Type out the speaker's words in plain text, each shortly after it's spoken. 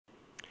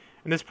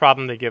In this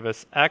problem, they give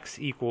us x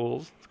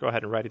equals, let's go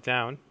ahead and write it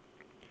down,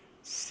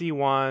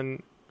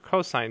 c1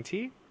 cosine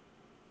t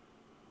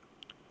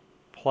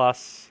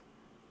plus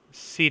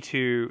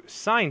c2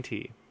 sine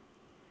t.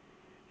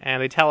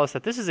 And they tell us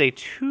that this is a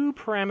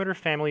two-parameter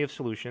family of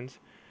solutions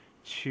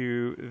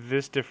to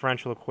this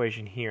differential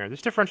equation here.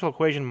 This differential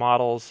equation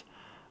models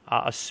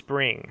a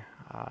spring.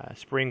 A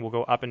spring will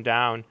go up and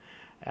down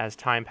as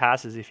time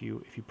passes if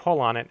you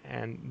pull on it,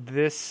 and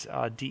this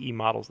DE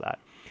models that.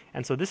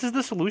 And so this is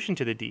the solution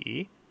to the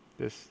DE,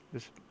 this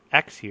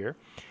x here,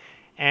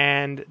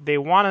 and they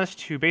want us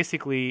to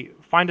basically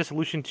find a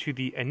solution to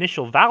the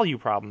initial value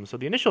problem. So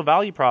the initial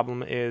value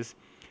problem is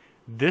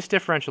this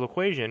differential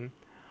equation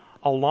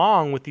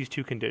along with these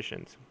two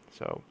conditions.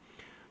 So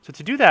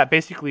to do that,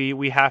 basically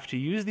we have to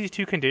use these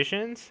two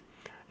conditions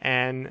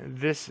and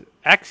this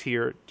x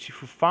here to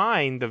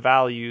find the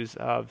values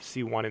of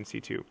c1 and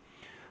c2.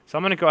 So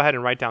I'm going to go ahead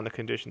and write down the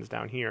conditions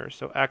down here.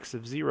 So x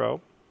of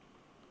 0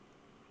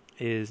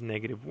 is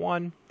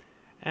 -1,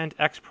 and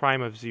x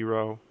prime of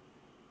 0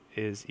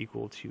 is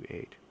equal to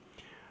 8.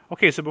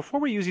 Okay, so before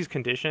we use these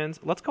conditions,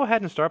 let's go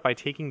ahead and start by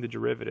taking the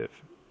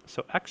derivative.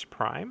 So x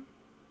prime,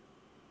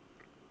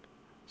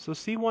 so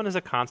c1 is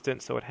a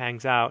constant, so it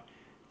hangs out.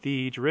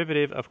 The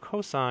derivative of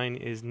cosine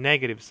is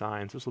negative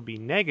sine, so this will be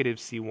negative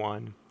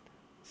c1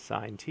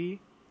 sine t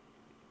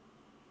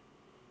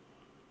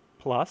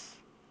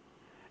plus,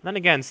 and then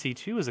again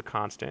c2 is a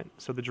constant,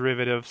 so the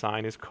derivative of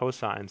sine is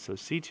cosine, so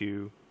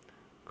c2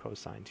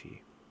 cosine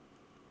t.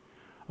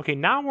 Okay,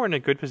 now we're in a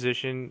good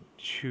position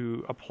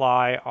to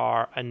apply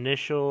our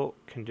initial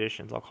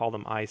conditions. I'll call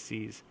them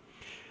ICs.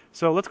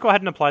 So let's go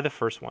ahead and apply the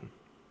first one.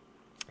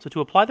 So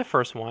to apply the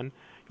first one,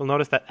 you'll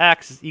notice that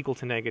x is equal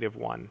to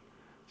 -1.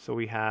 So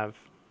we have,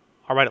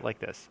 I'll write it like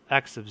this,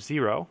 x of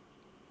 0.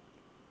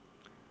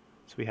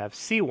 So we have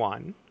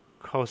c1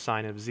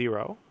 cosine of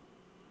 0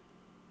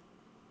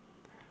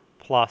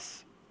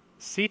 plus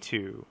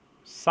c2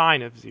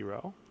 sine of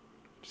 0.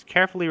 Just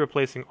carefully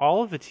replacing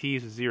all of the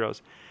t's with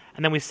zeros.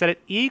 And then we set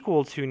it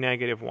equal to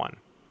 -1.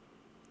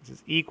 This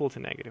is equal to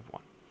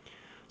 -1.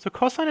 So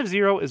cosine of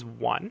 0 is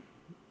 1.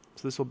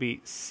 So this will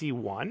be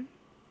c1.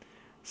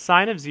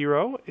 Sine of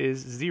 0 is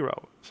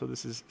 0. So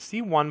this is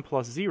c1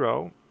 plus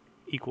 0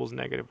 equals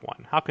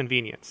 -1. How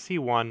convenient.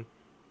 c1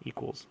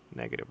 equals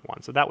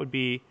 -1. So that would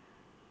be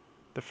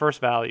the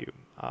first value,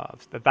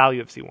 the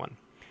value of c1.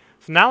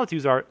 So now let's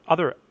use our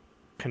other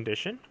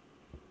condition.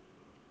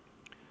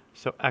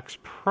 So x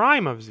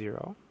prime of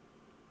 0,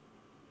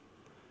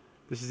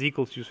 this is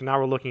equal to, so now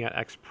we're looking at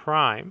x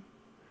prime.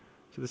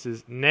 So this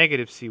is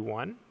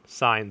 -c1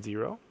 sine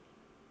 0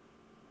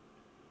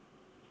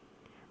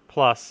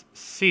 plus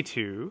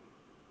c2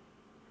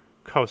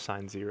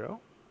 cosine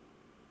 0.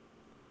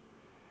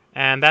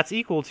 And that's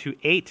equal to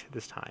 8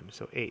 this time.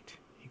 So 8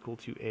 equal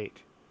to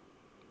 8.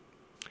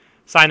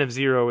 Sine of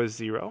 0 is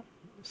 0.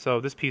 So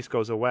this piece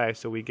goes away.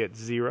 So we get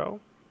 0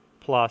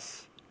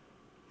 plus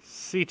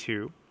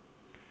c2.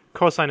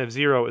 Cosine of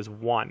 0 is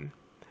 1.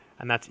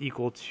 And that's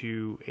equal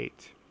to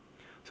 8.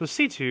 So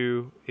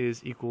c2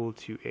 is equal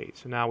to 8.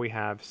 So now we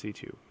have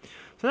c2.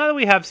 So now that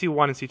we have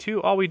c1 and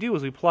c2, all we do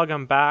is we plug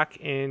them back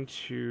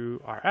into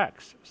our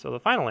x. So the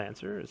final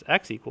answer is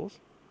x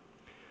equals.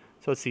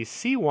 So let's see,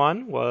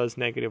 c1 was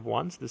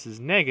 -1, so this is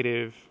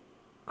negative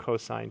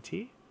cosine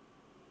t,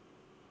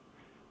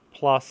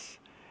 plus,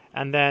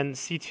 and then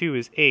c2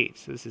 is 8,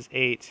 so this is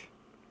 8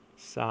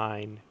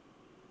 sine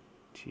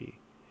t.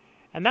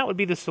 And that would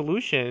be the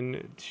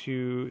solution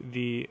to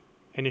the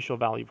initial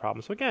value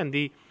problem. So again,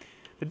 the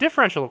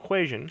differential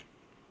equation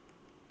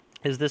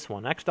is this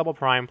one, x double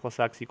prime plus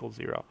x equals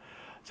 0.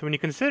 So when you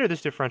consider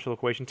this differential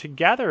equation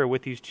together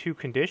with these two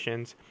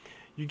conditions,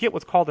 you get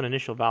what's called an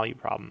initial value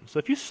problem. So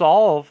if you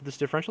solve this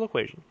differential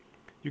equation,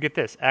 you get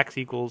this, x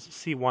equals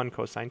c1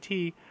 cosine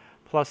t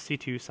plus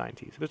c2 sine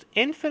t. So there's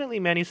infinitely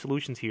many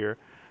solutions here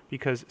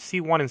because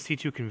c1 and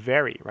c2 can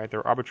vary, right?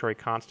 They're arbitrary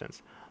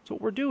constants. So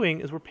what we're doing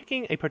is we're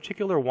picking a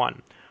particular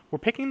one. We're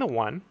picking the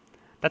one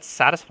that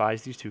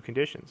satisfies these two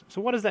conditions. So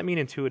what does that mean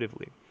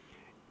intuitively?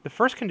 The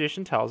first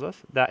condition tells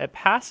us that it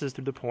passes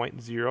through the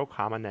point 0,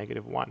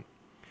 -1.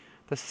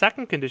 The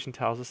second condition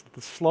tells us that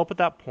the slope at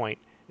that point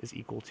is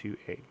equal to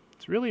 8.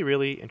 It's really,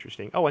 really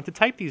interesting. Oh, and to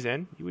type these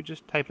in, you would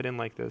just type it in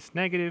like this,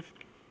 negative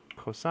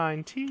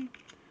cosine t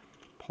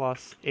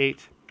plus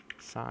 8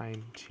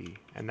 sine t.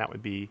 And that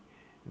would be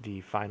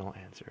the final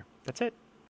answer. That's it.